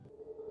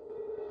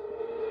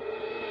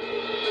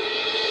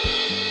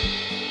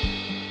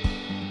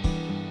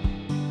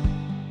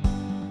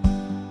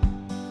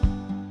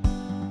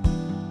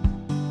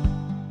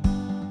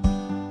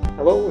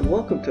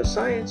welcome to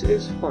Science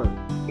is Fun,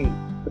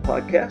 Inc., the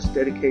podcast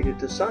dedicated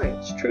to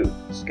science, truth,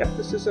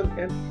 skepticism,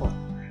 and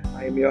fun.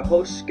 I am your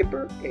host,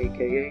 Skipper,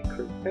 aka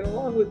Kurt, and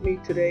along with me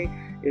today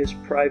is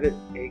Private,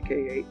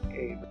 aka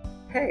Abe.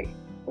 Hey,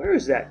 where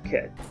is that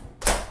kid?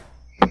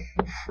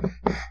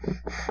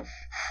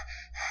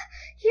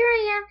 Here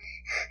I am.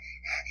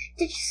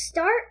 Did you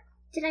start?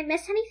 Did I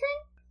miss anything?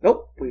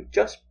 Nope, we've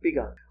just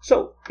begun.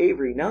 So,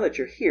 Avery, now that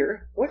you're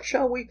here, what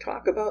shall we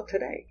talk about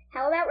today?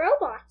 How about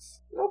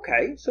robots?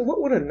 Okay, so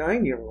what would a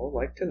 9-year-old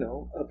like to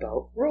know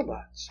about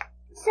robots?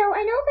 So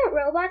I know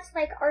about robots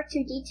like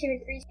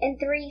R2-D2 and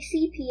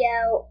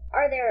 3CPO.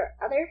 Are there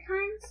other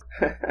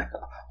kinds?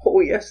 Oh,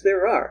 yes,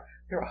 there are.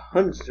 There are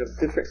hundreds of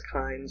different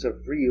kinds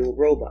of real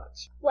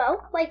robots.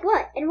 Well, like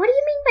what? And what do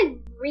you mean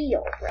by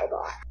real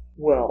robot?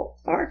 Well,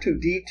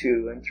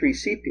 R2-D2 and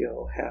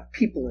 3CPO have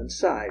people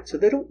inside, so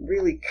they don't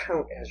really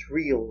count as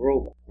real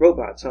robots.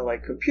 Robots are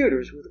like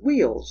computers with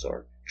wheels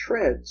or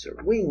treads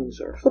or wings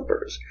or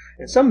flippers,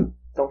 and some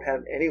don't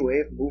have any way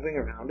of moving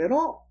around at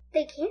all.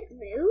 They can't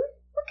move?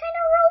 What kind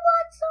of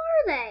robots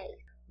are they?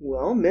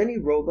 Well, many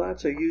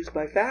robots are used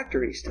by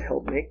factories to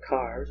help make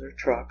cars or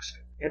trucks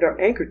and are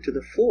anchored to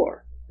the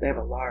floor. They have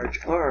a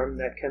large arm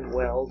that can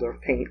weld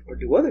or paint or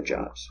do other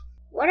jobs.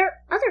 What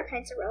are other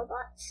kinds of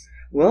robots?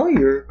 Well,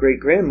 your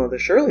great-grandmother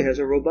Shirley has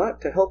a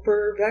robot to help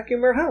her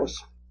vacuum her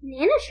house.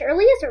 Nana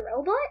Shirley is a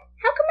robot?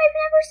 How come I've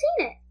never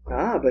seen it?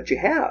 Ah, but you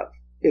have.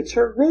 It's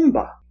her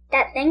Roomba.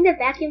 That thing that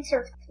vacuums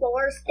her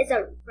floors is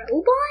a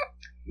robot?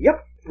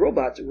 Yep,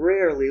 robots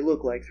rarely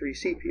look like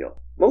 3CPO.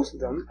 Most of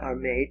them are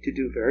made to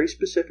do very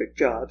specific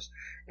jobs,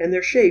 and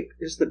their shape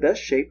is the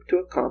best shape to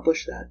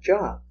accomplish that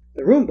job.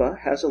 The Roomba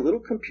has a little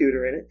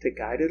computer in it to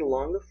guide it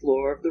along the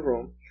floor of the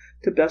room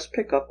to best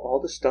pick up all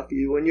the stuff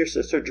you and your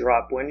sister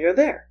drop when you're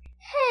there.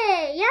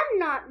 Hey, I'm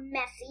not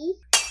messy.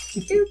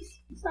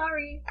 Oops,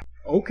 sorry.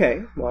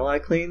 Okay, while I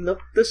clean up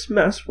this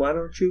mess, why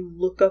don't you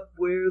look up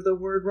where the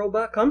word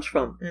robot comes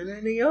from and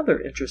any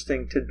other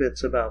interesting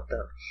tidbits about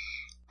them?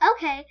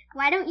 Okay,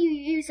 why don't you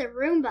use a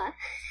Roomba?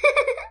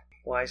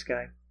 Wise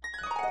guy.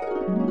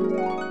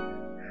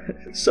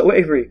 So,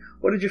 Avery,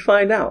 what did you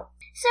find out?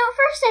 So at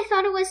first I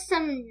thought it was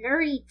some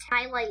nerdy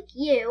guy like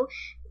you,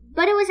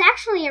 but it was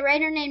actually a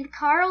writer named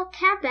Karl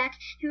Capek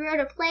who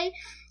wrote a play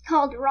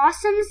called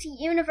Rossum's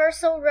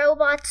Universal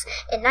Robots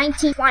in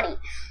 1920.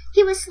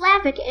 He was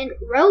Slavic, and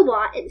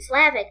robot in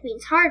Slavic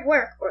means hard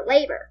work or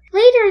labor.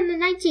 Later in the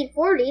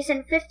 1940s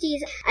and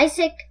 50s,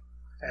 Isaac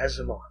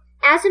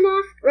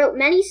Asimov wrote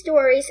many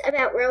stories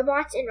about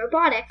robots and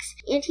robotics,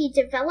 and he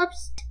developed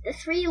the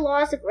 3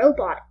 laws of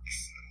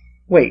robotics.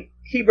 Wait,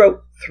 he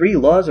wrote 3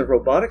 laws of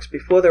robotics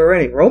before there were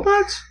any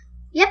robots?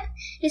 Yep,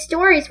 his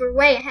stories were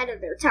way ahead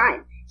of their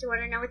time. Do you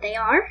want to know what they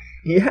are?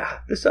 Yeah,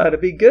 this ought to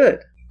be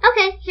good.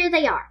 Okay, here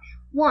they are.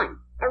 1.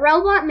 A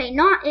robot may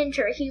not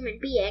injure a human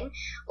being,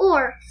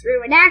 or,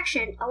 through an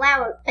action,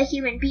 allow a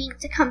human being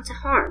to come to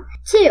harm.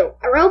 2.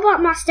 A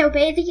robot must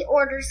obey the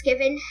orders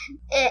given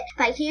it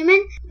by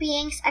human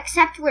beings,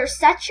 except where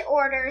such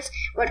orders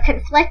would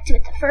conflict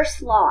with the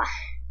first law.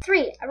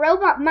 3. A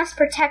robot must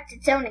protect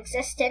its own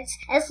existence,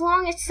 as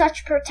long as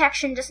such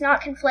protection does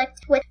not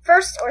conflict with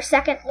first or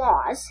second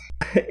laws.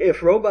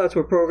 If robots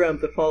were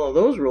programmed to follow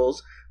those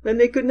rules, then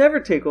they could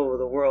never take over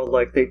the world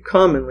like they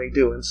commonly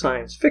do in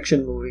science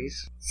fiction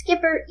movies.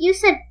 Skipper, you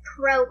said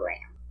program.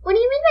 What do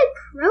you mean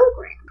by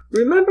program?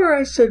 Remember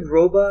I said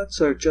robots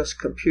are just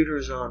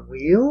computers on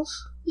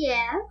wheels?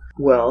 Yeah.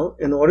 Well,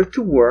 in order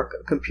to work,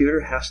 a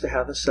computer has to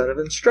have a set of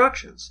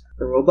instructions.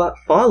 The robot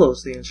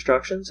follows the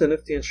instructions, and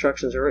if the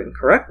instructions are written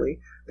correctly,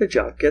 the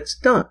job gets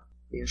done.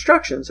 The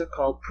instructions are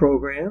called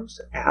programs,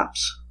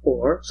 apps,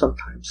 or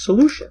sometimes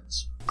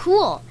solutions.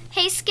 Cool.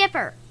 Hey,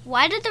 Skipper,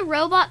 why did the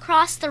robot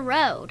cross the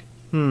road?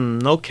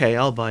 Okay,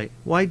 I'll bite.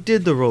 Why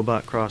did the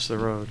robot cross the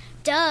road?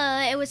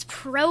 Duh, it was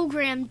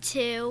programmed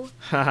to.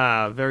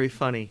 Haha, very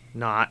funny.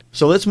 Not.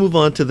 So let's move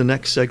on to the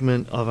next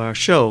segment of our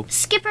show.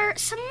 Skipper,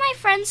 some of my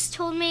friends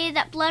told me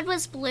that blood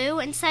was blue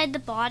inside the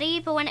body,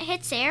 but when it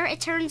hits air, it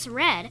turns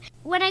red.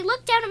 When I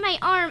look down at my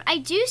arm, I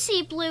do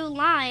see blue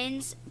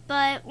lines,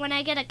 but when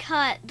I get a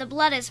cut, the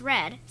blood is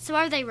red. So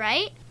are they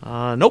right?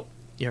 Nope.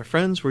 Your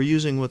friends were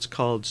using what's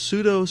called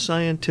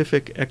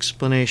pseudo-scientific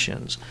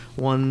explanations,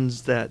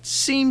 ones that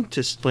seem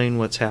to explain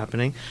what's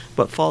happening,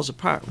 but falls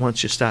apart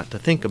once you start to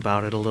think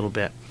about it a little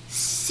bit.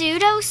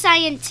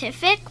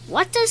 Pseudo-scientific?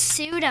 What does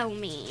pseudo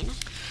mean?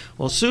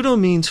 Well, pseudo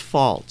means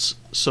false,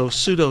 so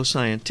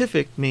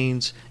pseudo-scientific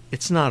means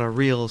it's not a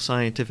real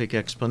scientific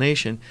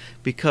explanation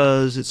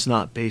because it's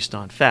not based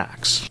on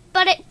facts.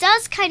 But it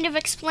does kind of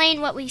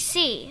explain what we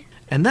see.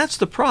 And that's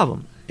the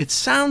problem. It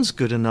sounds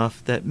good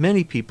enough that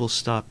many people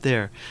stop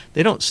there.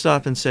 They don't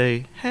stop and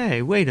say,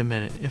 hey, wait a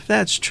minute, if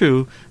that's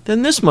true,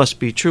 then this must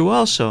be true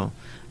also.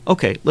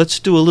 Okay, let's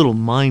do a little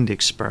mind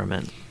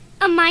experiment.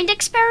 A mind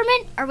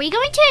experiment? Are we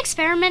going to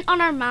experiment on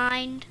our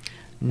mind?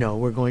 No,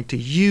 we're going to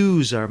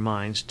use our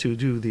minds to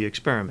do the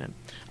experiment.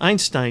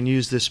 Einstein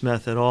used this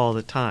method all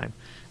the time.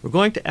 We're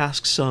going to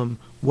ask some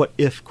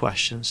what-if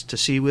questions to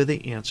see where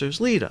the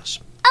answers lead us.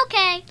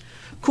 Okay.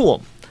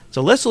 Cool.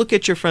 So let's look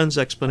at your friend's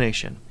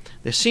explanation.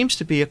 There seems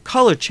to be a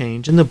color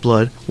change in the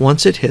blood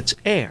once it hits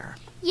air.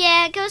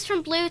 Yeah, it goes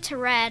from blue to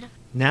red.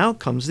 Now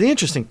comes the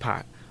interesting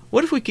part.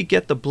 What if we could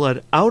get the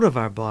blood out of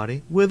our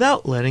body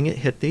without letting it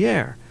hit the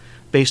air?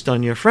 Based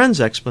on your friend's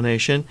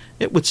explanation,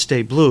 it would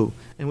stay blue,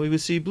 and we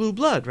would see blue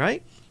blood,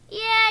 right? Yeah,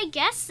 I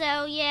guess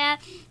so, yeah.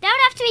 That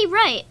would have to be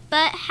right.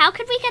 But how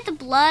could we get the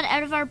blood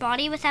out of our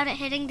body without it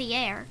hitting the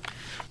air?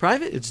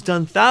 Private, it's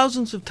done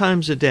thousands of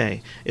times a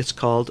day. It's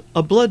called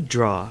a blood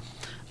draw.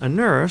 A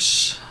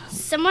nurse...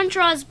 Someone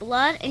draws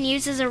blood and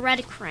uses a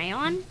red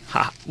crayon?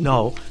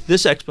 No.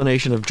 This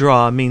explanation of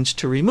draw means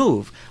to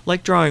remove,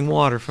 like drawing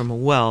water from a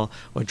well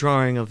or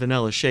drawing a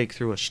vanilla shake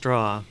through a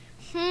straw.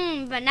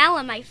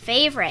 Vanilla, my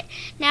favorite.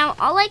 Now,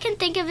 all I can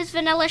think of is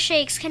vanilla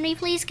shakes. Can we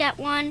please get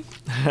one?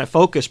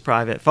 Focus,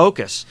 Private,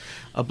 focus.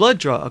 A blood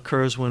draw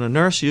occurs when a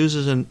nurse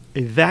uses an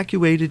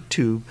evacuated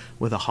tube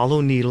with a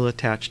hollow needle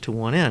attached to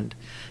one end.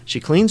 She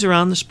cleans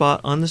around the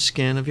spot on the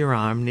skin of your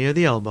arm near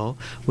the elbow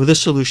with a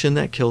solution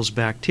that kills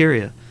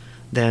bacteria.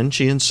 Then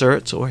she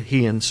inserts, or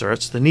he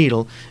inserts, the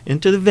needle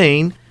into the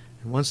vein,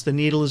 and once the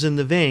needle is in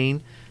the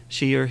vein,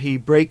 she or he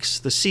breaks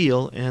the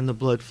seal and the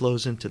blood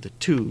flows into the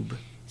tube.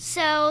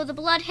 So the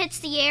blood hits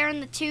the air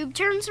and the tube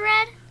turns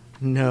red?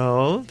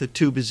 No, the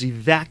tube is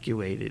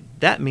evacuated.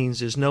 That means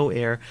there's no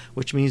air,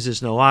 which means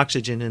there's no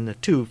oxygen in the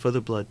tube for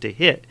the blood to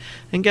hit.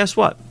 And guess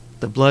what?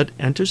 The blood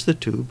enters the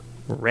tube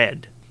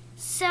red.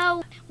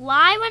 So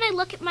why when I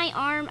look at my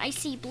arm I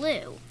see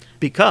blue?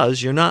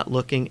 Because you're not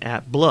looking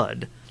at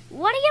blood.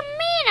 What do you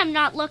mean I'm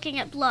not looking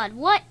at blood?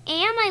 What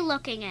am I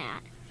looking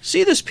at?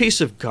 See this piece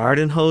of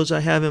garden hose I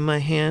have in my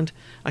hand?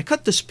 I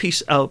cut this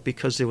piece out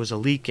because there was a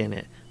leak in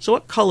it. So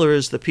what color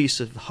is the piece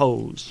of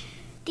hose?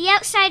 The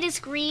outside is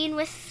green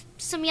with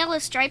some yellow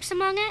stripes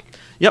among it?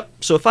 Yep,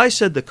 so if I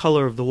said the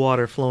color of the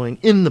water flowing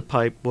in the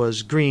pipe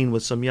was green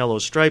with some yellow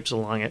stripes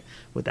along it,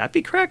 would that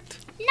be correct?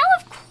 No,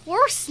 of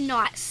course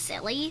not,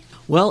 silly.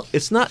 Well,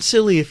 it's not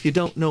silly if you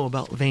don't know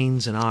about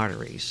veins and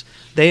arteries.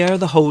 They are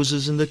the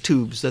hoses and the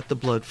tubes that the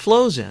blood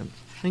flows in.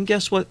 And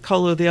guess what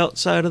color the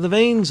outside of the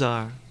veins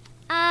are?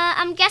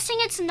 I'm guessing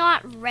it's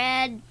not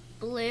red,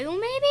 blue,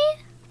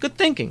 maybe? Good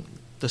thinking.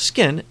 The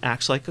skin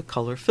acts like a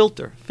color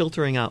filter,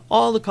 filtering out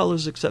all the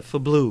colors except for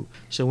blue.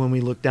 So when we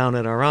look down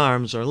at our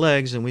arms or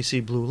legs and we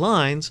see blue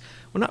lines,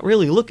 we're not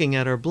really looking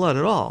at our blood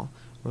at all.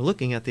 We're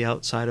looking at the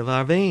outside of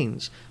our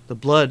veins. The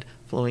blood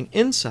flowing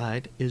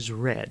inside is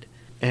red.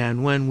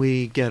 And when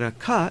we get a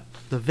cut,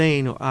 the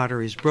vein or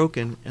artery is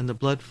broken and the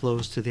blood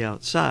flows to the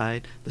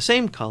outside, the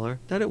same color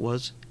that it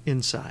was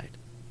inside,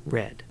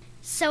 red.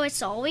 So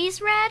it's always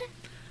red?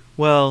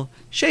 Well,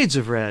 shades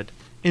of red.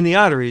 In the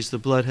arteries, the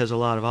blood has a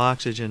lot of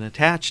oxygen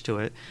attached to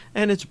it,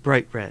 and it's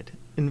bright red.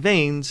 In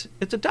veins,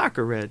 it's a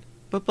darker red,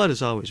 but blood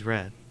is always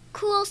red.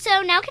 Cool,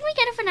 so now can we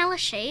get a vanilla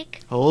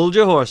shake? Hold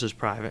your horses,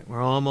 Private.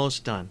 We're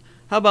almost done.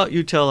 How about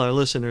you tell our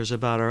listeners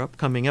about our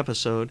upcoming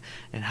episode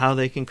and how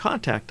they can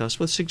contact us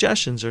with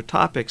suggestions or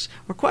topics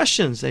or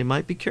questions they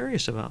might be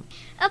curious about?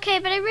 Okay,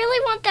 but I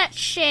really want that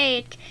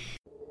shake.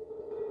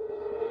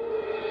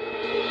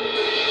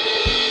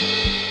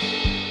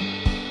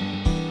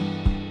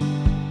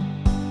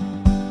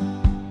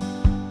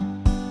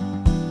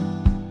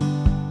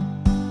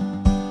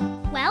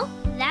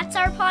 That's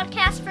our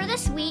podcast for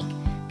this week.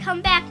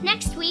 Come back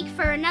next week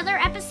for another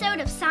episode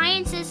of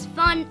Science is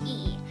Fun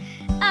E.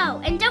 Oh,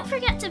 and don't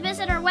forget to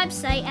visit our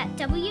website at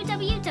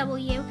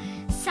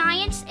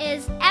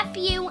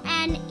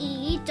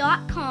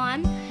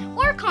www.scienceisfune.com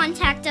or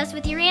contact us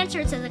with your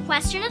answer to the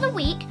question of the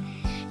week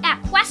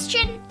at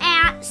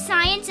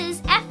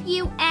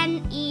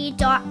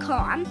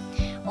question@scienceisfune.com.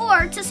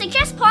 Or to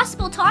suggest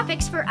possible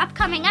topics for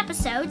upcoming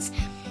episodes,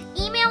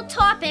 email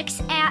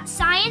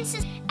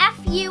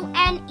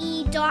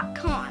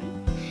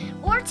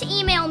topics@scienceisfune.com or to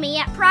email me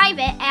at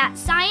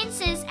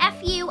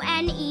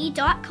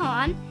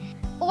private@scienceisfune.com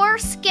or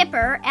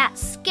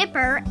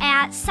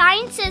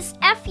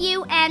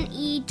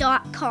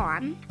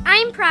skipper@scienceisfune.com.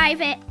 I'm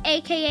Private,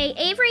 aka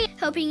Avery,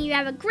 hoping you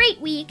have a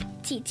great week.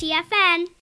 TTFN.